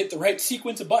just have to hit the right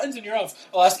sequence of buttons and you're off.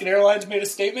 Alaskan Airlines made a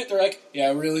statement. They're like, yeah,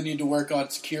 I really need to work on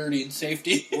security and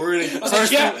safety. We're gonna I was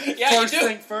like, yeah, you do.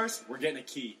 thing first. We're getting a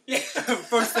key. Yeah.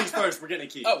 First things first. We're getting a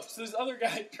key. Oh, so this other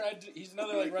guy tried to. He's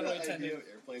another like runway The idea attendant. of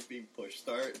airplanes being push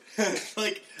start,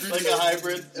 like a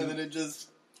hybrid, and then it just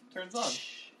turns on.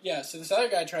 Yeah, so this other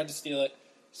guy tried to steal it.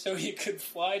 so he could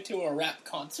fly to a rap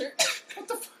concert. What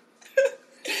the fuck?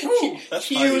 That's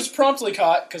He funny. was promptly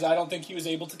caught because I don't think he was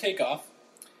able to take off.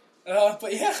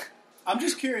 But yeah, I'm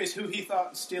just curious who he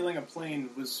thought stealing a plane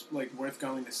was like worth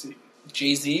going to see.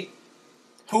 Jay-Z.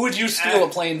 Who would you steal a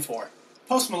plane for?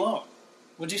 Post Malone.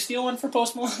 Would you steal one for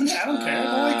Post Malone? Yeah, I don't care. The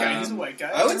white guy. He's a white guy.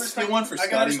 I would gotta steal respect- one for I gotta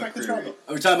Scotty respect the McCreery. struggle.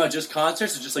 Are we talking about just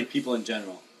concerts or just like people in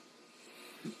general?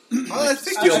 I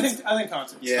think I think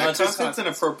concerts. yeah, Concerts. concert's an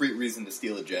appropriate reason to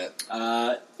steal a jet.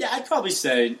 Yeah,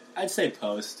 I'd say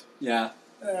Post. Yeah.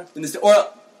 Yeah, In this, or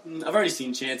I've already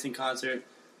seen Chance in concert.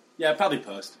 Yeah, probably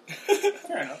Post.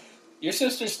 fair enough. Your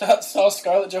sister saw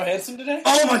Scarlett Johansson today?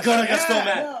 Oh my god, I got so Yeah,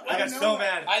 mad. no, I got know so that.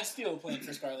 mad. I'd steal a plane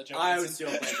for Scarlett Johansson. I would still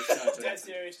play for Scarlett Dead Johansson.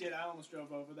 serious, dude. I almost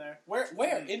drove over there. Where?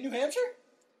 In New Hampshire?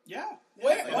 Yeah.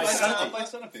 Where? Yeah, My son- I'll play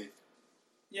Centipede.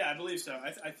 Yeah, I believe so.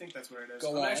 I think that's where it is.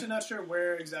 Go I'm on. actually not sure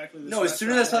where exactly this No, as soon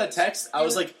as I saw restaurant that is. text, I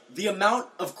was like, the amount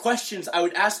of questions I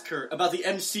would ask her about the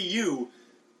MCU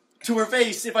to her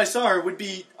face if I saw her would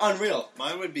be unreal.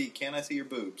 Mine would be, can I see your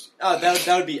boobs? That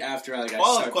would be after I got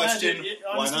Follow-up started. question, Imagine,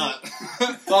 why honestly-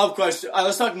 not? Follow-up question.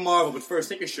 Let's talk Marvel, but first,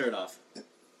 take your shirt off.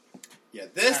 Yeah,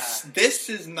 this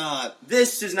is not...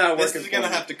 This is not This working is going to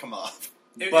for me. have to come off.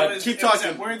 But keep it was talking.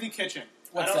 at Worthy Kitchen.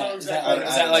 What's I don't that? know Is exactly. that, I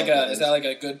is that don't like know what a that is that like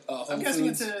a good Whole I'm guessing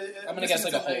Foods? it's a. I'm gonna guess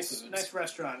like a Whole nice, Foods. nice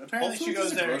restaurant. Apparently, Whole she Foods goes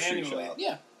is a there grocery annually, shop.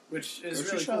 Yeah. which is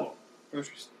Grocery really shop. cool.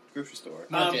 Grocery store.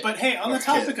 Market. But hey, on the Market.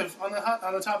 topic of on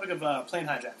the topic of plane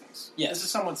hijackings, Yes. this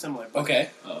is somewhat similar. But Okay.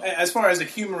 as far as a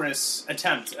humorous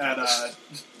attempt at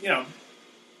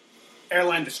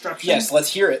airline destruction, Yes,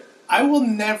 let's hear it. I will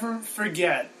never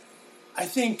forget. I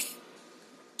think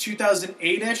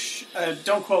 2008-ish.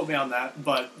 Don't quote me on that,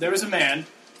 but there was a man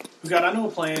who got onto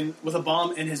a plane with a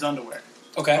bomb in his underwear.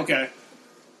 Okay. Okay.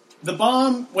 The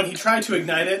bomb, when he tried to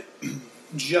ignite it,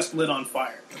 just lit on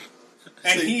fire.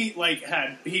 And So- he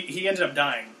ended up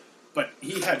dying, but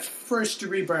he had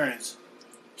first-degree burns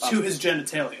to his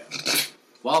genitalia.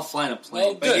 While flying a plane.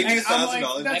 Well, But he good. just And I'm like,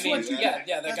 $1,000 that's I mean, what you yeah, get.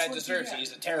 that That's guy what you deserves it. get.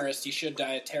 He's a terrorist. He should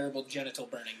die a terrible genital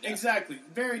burning death. Exactly.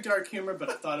 Very dark humor, but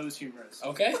I thought it was humorous.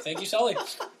 Okay, thank you, Sully.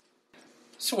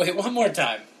 So wait, one more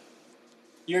time.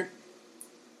 Your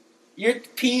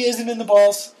pee isn't in the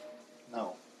balls.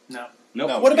 No. No. Nope.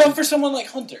 No. What about for someone like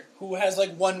Hunter, who has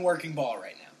like one working ball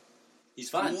right now?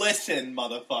 He's fine. Listen,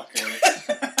 motherfucker.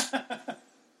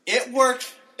 It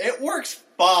works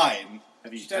fine.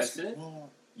 Have you Just- tested it?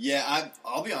 Yeah,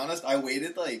 I'll be honest, I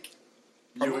waited like...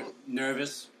 You were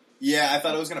nervous? Yeah, I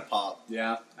thought it was going to pop.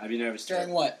 Yeah, I'd be nervous too. During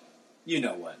what? You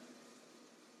know what?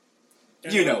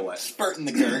 You know what? Spurting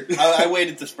the girt. I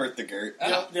waited to spurt the girt.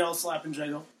 The old slap and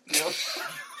jiggle.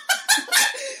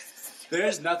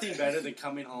 There's nothing better than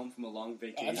coming home from a long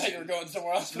I thought you were vacation. going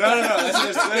somewhere else. No.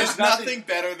 There's There's nothing. nothing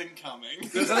better than coming.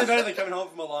 There's nothing better than coming home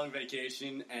from a long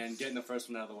vacation and getting the first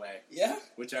one out of the way, Yeah?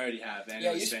 which I already have. And Yeah,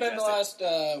 it was you spent the fantastic.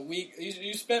 last week,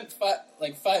 you spent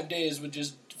 5 days with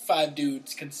just 5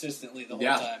 dudes consistently the whole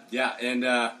time. Yeah,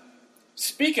 and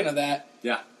Speaking of that,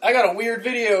 yeah. I got a weird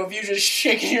video of you just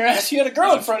shaking your ass. You had a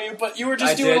girl in front of you, but you were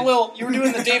just I doing did. you were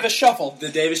doing the Davis Shuffle. The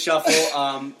Davis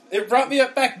Shuffle. It brought me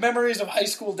back memories of high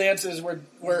school dances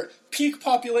where peak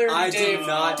popularity I did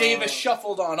not- Davis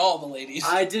shuffled on all the ladies.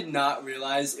 I did not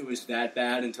realize it was that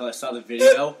bad until I saw the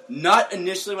video. Not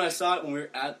initially when I saw it when we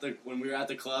were at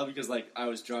the club because like I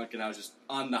was drunk and I was just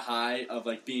on the high of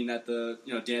like being at the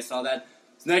dance and all that.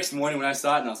 The next morning when I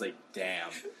saw it and I was like, damn,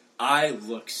 I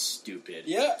look stupid.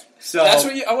 Yeah. So That's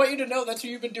what I want you to know. That's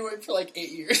what you've been doing for like 8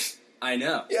 years. I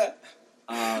know. Yeah.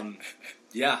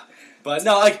 Yeah. But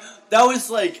no, like that was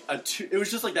like it was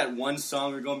just like that one song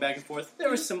we were going back and forth. There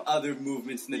were some other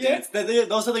movements in the Yeah. dance.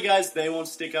 Those other guys, they won't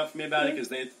stick up for me about it because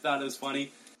they thought it was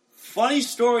funny. Funny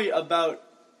story about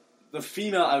the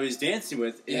female I was dancing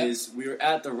with is we were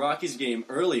at the Rockies game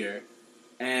earlier,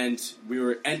 and we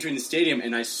were entering the stadium,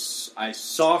 and I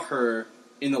saw her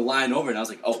in the line over, and I was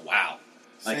like, oh wow,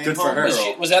 like Same good for her.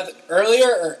 homegirl. Was that earlier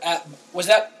or was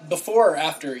that before or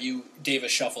after you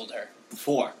Davis shuffled her?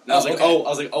 Before, and I was like,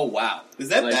 oh wow. Is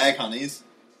that Like- bag honeys?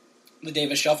 The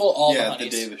Davis shuffle, all Yeah, the the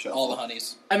honeys, Davis shuffle. all the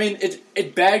honeys. I mean,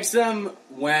 it bags them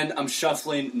when I'm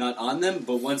shuffling not on them,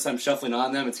 but once I'm shuffling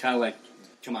on them, it's kind of like,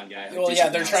 come on, guy. Well, yeah,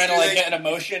 they're trying to like They- get an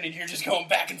emotion, and you're just going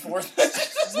back and forth.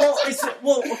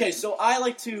 Okay, so I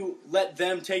like to let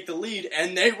them take the lead,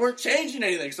 and they weren't changing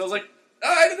anything. So I was like, all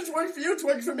right, if it's working for you, it's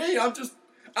working for me. I'm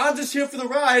just here for the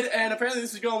ride, and apparently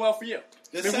this is going well for you.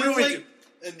 This I mean, sounds what do we like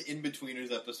an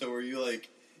In-Betweeners episode where you like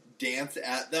dance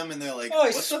at them and they're like, Oh, what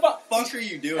he's the spu- fuck are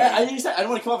you doing? I don't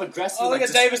want to come off aggressive. Oh, look like,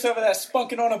 at Davis over there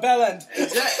spunking on a bell end.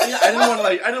 Exactly. Yeah, I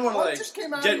didn't want What to just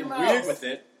came out of get your weird mouth? with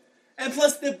it. And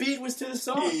plus, the beat was to the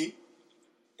song. He-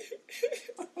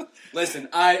 Listen,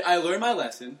 I learned my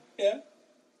lesson. Yeah.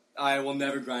 I will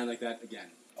never grind like that again.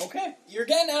 Okay. You're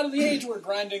getting out of the age where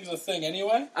grinding's a thing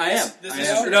anyway. I am. This I is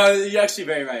am. true. No, you're actually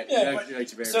very right. Yeah, You're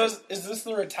actually very So right. is this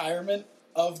the retirement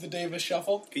of the Davis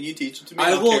Shuffle Can you teach it to me?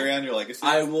 I I'll will- carry on your legacy.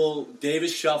 I will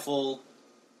Davis Shuffle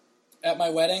at my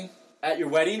wedding? at your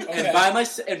wedding Okay. and by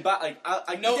like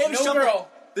the No, Davis no Shuffle, girl.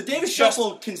 The Davis Just-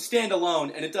 Shuffle can stand alone,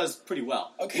 and it does pretty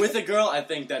well. Okay. With a girl, I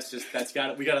think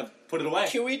we gotta put it away.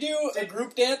 Can we do a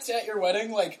group dance at your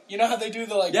wedding? Like, you know how they do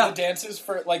the Yeah. the dances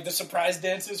for like the surprise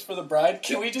dances for the bride?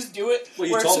 Can Yeah. we just do it? Well,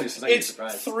 you where told it's, me, so I get it's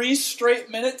surprised. 3 straight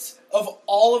minutes of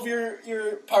all of your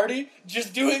party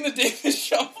just doing the Davis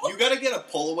Shuffle. You gotta get a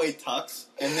pull-away tux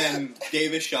and then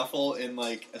Davis Shuffle in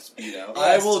like a Speedo.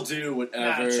 I will do Nah,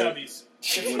 whatever. chubbies.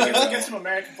 Whatever. Get some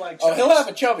American flag chubbies. Oh, he'll have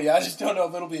a chubby. I just don't know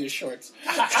if it'll be his shorts.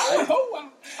 Oh,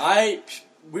 wow.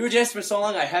 We were dancing for so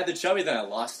long, I had the chubby, then I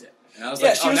lost it. And I was Yeah,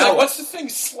 like, she oh, was now like, what? "What's the thing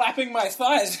slapping my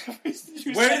thighs?"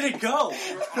 Where did it go?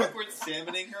 You were awkward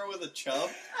salmoning her with a chub?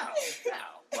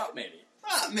 Well, maybe.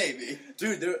 Maybe.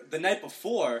 Dude, the night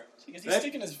before, Is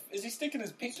he sticking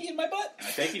his pinky in my butt? I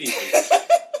think it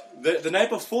is. The night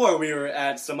before, we were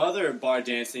at some other bar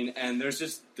dancing, and there's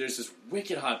this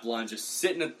wicked hot blonde just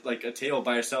sitting at like a table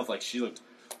by herself. Like she looked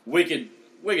wicked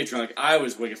drunk. I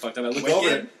was wicked fucked up. I looked over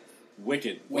at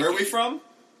wicked. Where are we from?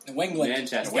 New England.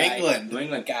 Manchester. New England. New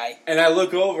England. Guy. And I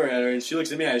look over at her, and she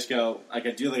looks at me. I just go, like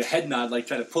I do like a head nod, like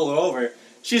trying to pull her over.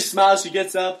 She smiles. She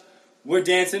gets up. We're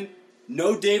dancing.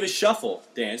 No Davis Shuffle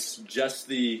dance. Just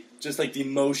like the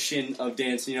motion of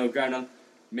dancing. You know, grind on.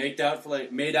 Made out for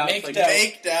like. Maked out.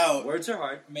 Baked out. Words are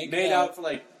hard. Make Made out. out for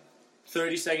like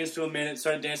 30 seconds to a minute.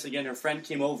 Started dancing again. Her friend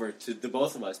came over to the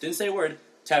both of us. Didn't say a word.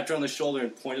 Tapped her on the shoulder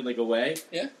and pointed like away.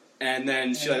 Yeah. And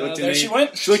then she And, like looked at there me. she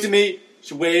went. She looked at me.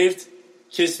 She waved,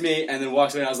 kissed me, and then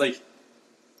walked away. And I was like,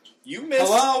 You missed.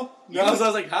 "Hello." You- I was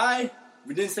like, "Hi."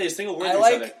 We didn't say a single word to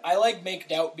each other. I like make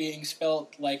doubt being spelled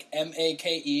like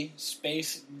MAKE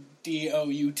space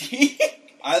DOUT.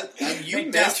 You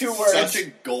Make that missed 2 words. such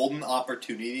a golden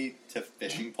opportunity to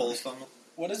fishing pole someone.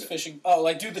 What is fishing? Oh,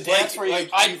 like do the dance where you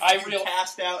you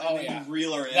cast out and Oh, then yeah. you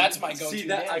reel her in. That's my go-to See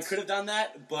that dance. I could have done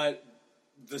that, but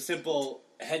the simple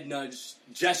head nudge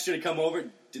gesture to come over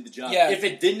did the job. Yeah. If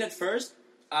it didn't at first,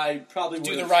 I probably would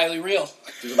do the have Riley reel.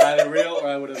 do the Riley reel, or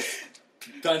I would have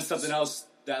done something else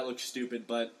that looked stupid,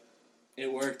 but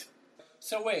it worked.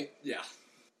 So wait, Yeah.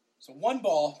 so 1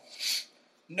 ball,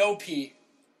 no pee.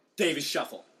 Davis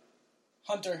Shuffle.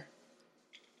 Hunter,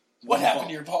 what One happened ball.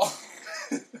 to your ball?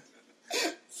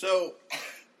 So,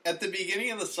 at the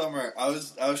beginning of the summer, I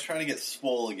was trying to get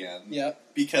swole again. Yeah.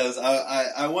 Because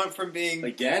I went from being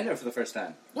Again, or for the first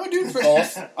time? no dude for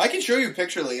Both. I can show you a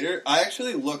picture later. I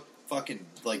actually look fucking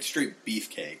like straight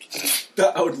beefcake.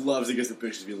 I would love to get some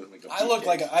pictures of you looking like a I looked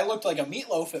beefcake. like a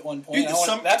meatloaf at one point. Dude, I went,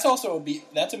 some- that's also a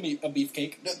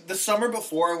beefcake. The summer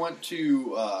before I went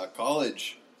to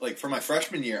college, like for my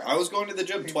freshman year, I was going to the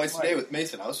gym twice a day with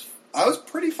Mason. I was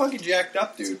pretty fucking jacked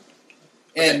up, dude.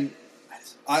 And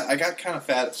I got kind of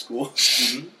fat at school,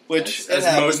 Mhm. which As it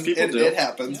happens. most people do. It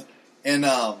happens. And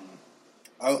I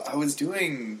was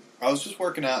just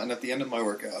working out, and at the end of my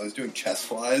workout, I was doing chest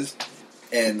flies,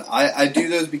 and I do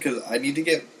those because I need to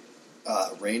get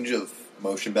range of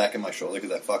motion back in my shoulder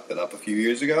because I fucked it up a few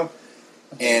years ago.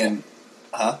 And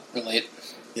Relate.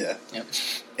 yeah, Yep.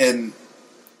 and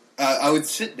I would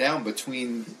sit down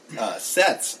between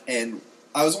sets, and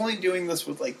I was only doing this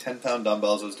with like 10-pound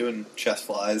dumbbells. I was doing chest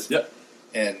flies. Yep.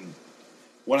 And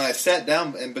when I sat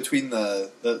down in between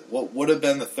the what would have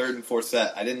been the 3rd and 4th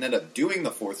set, I didn't end up doing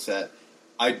the 4th set.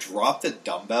 I dropped a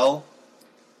dumbbell.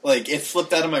 Like, it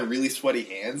slipped out of my really sweaty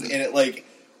hands, and it, like,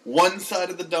 one side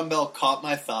of the dumbbell caught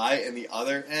my thigh, and the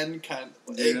other end kind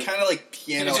of like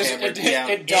piano hammered down.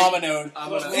 It dominoed.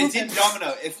 It did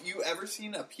domino. If you ever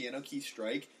seen a piano key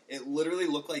strike, it literally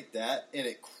looked like that, and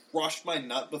it crushed my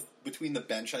nut between the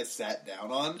bench I sat down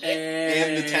on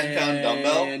and the 10-pound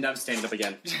dumbbell. And I'm standing up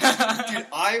again. Dude,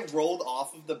 I rolled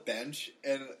off of the bench,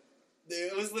 and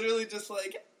it was literally just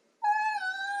like...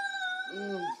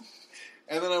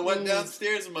 And then I went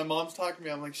downstairs, and my mom's talking to me.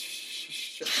 I'm like,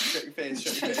 shh, shut your face,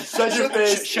 shut your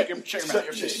face. Shut your face. Shut your mouth.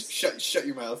 Your face. Shut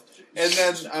your mouth. And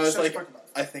then I was Shut like, your fucking mouth.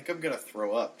 I think I'm gonna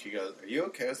throw up. She goes, "Are you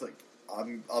okay?" I was like, I'll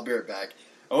be right back.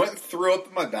 I went and threw up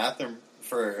in my bathroom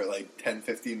for like 10,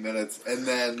 15 minutes, and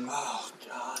then Oh,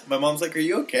 God. my mom's like, "Are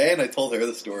you okay?" And I told her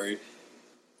the story.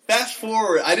 Fast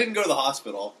forward, I didn't go to the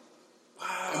hospital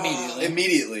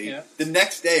immediately. Yeah. The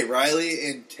next day, Riley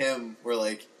and Tim were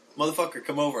like, "Motherfucker,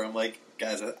 come over." I'm like,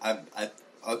 "Guys, I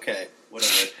okay,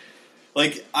 whatever."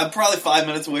 Like, I'm probably 5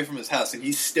 minutes away from his house, and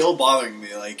he's still bothering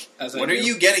me. Like, As I when are do.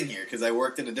 you getting here? Because I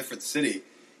worked in a different city.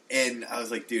 And I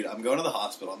was like, dude, I'm going to the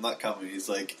hospital. I'm not coming. He's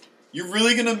like, you're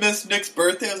really going to miss Nick's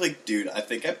birthday? I was like, dude, I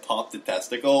think I popped a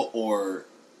testicle or,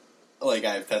 like,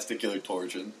 I have testicular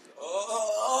torsion.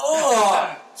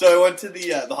 So I went to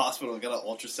the hospital and got an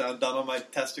ultrasound done on my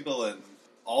testicle, and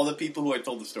all the people who I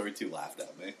told the story to laughed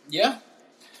at me. Yeah.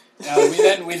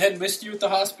 We then missed you at the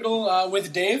hospital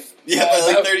with Dave. Yeah,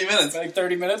 by like 30 minutes. Like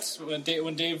 30 minutes when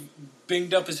Dave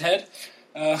binged up his head.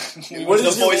 What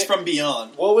is the voice from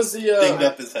beyond? What was the Binged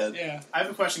up his head. Yeah. I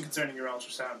have a question concerning your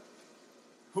ultrasound.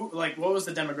 What was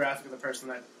the demographic of the person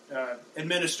that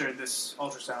administered this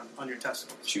ultrasound on your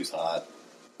testicles? She was hot.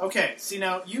 Okay, see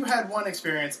now, you had one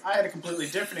experience, I had a completely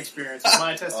different experience with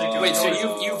my testicular. Wait, so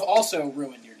you've also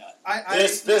ruined your nut.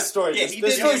 This story. Yeah,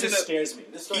 This story it just scares me.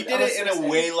 This story, He did it in a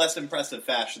way less impressive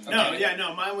fashion than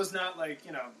No, mine was not like,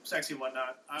 sexy and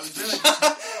whatnot. I was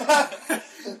really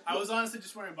I was honestly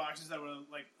just wearing boxers that were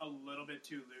like a little bit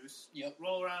too loose. Yep.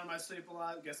 Roll around in my sleep a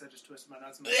lot. Guess I just twisted my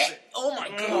nuts in my sleep. Oh my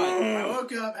god. I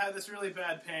woke up, had this really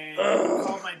bad pain,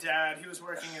 called my dad. He was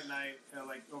working at night,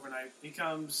 like overnight. He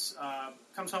comes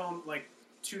home like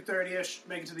 2:30ish,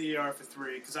 make it to the ER for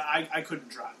 3 because I couldn't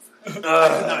drive. I could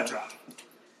not drive.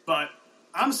 But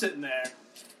I'm sitting there,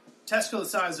 testicle the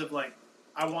size of like,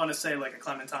 I want to say like a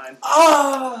clementine.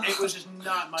 It was just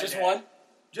not my Just day. one?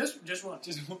 Just one.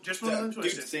 Just one of them Dude,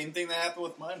 twisted. same thing that happened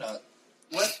with my nut.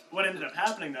 What ended up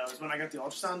happening though is when I got the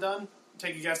ultrasound done,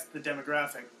 take a guess at the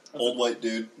demographic. Old white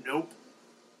dude. Nope.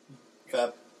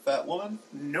 Fat woman?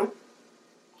 Nope.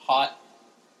 Hot.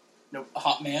 Nope. A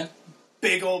hot man.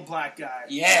 Big old black guy.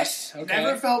 Yes. Okay.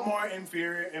 Never felt more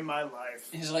inferior in my life.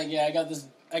 He's like, yeah, I got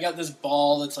this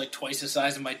ball that's like twice the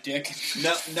size of my dick.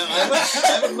 No, I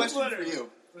have a question for you.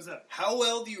 What's up? How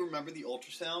well do you remember the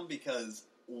ultrasound? Because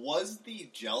was the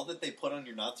gel that they put on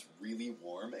your nuts really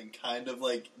warm and kind of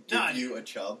like give you a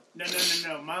chub? No.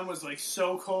 Mine was like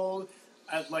so cold.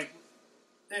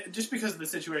 Just because of the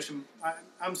situation,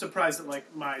 I'm surprised that like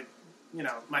my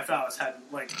phallus had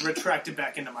like retracted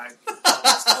back into my.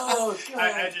 Oh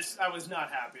god! I was not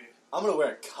happy. I'm gonna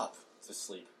wear a cup to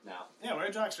sleep now. Yeah, wear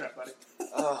a jockstrap, buddy.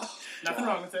 Oh, Nothing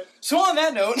wrong with it. So on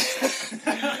that note,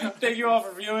 thank you all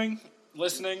for viewing,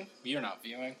 listening. You're not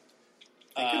viewing.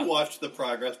 They can watch the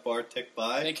progress bar tick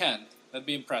by. They can. That'd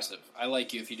be impressive. I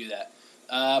like you if you do that.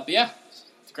 But yeah,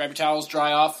 grab your towels,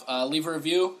 dry off, leave a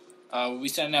review. We'll be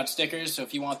sending out stickers, so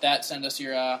if you want that, send us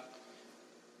your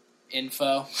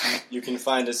info. you can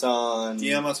find us on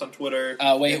DM us on Twitter.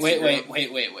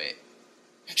 Wait.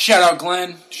 Shout out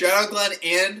Glenn. Shout out Glenn,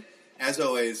 and as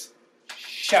always,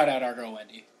 shout out our girl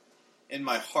Wendy. in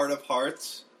my heart of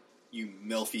hearts, you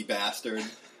milfy bastard.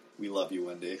 We love you,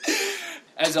 Wendy.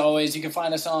 As always, you can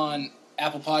find us on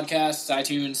Apple Podcasts,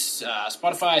 iTunes,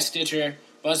 Spotify, Stitcher,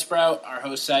 Buzzsprout, our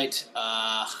host site,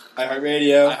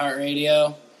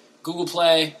 iHeartRadio, Google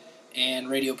Play, and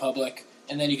Radio Public.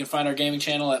 And then you can find our gaming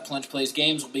channel at Plunge Plays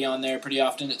Games. We'll be on there pretty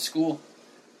often at school.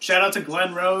 Shout out to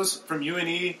Glenn Rose from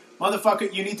UNE.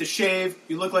 Motherfucker, you need to shave.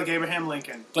 You look like Abraham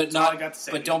Lincoln. But That's not, all I got to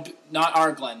say. but don't, not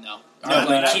our Glenn though. No, Our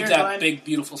Glenn, not keep your that Glenn. big,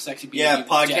 beautiful, sexy beauty. Yeah,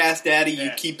 podcast daddy, you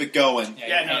Yeah. keep it going. Yeah,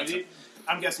 Yeah, you're no, handsome.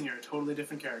 I'm guessing you're a totally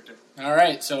different character. All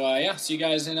right, so see you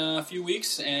guys in a few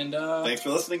weeks, and Thanks for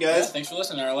listening, yeah, guys. thanks for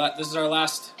listening. This is our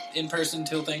last in person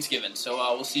till Thanksgiving, so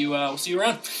we'll see you around.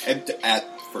 And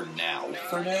for now.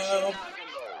 For now.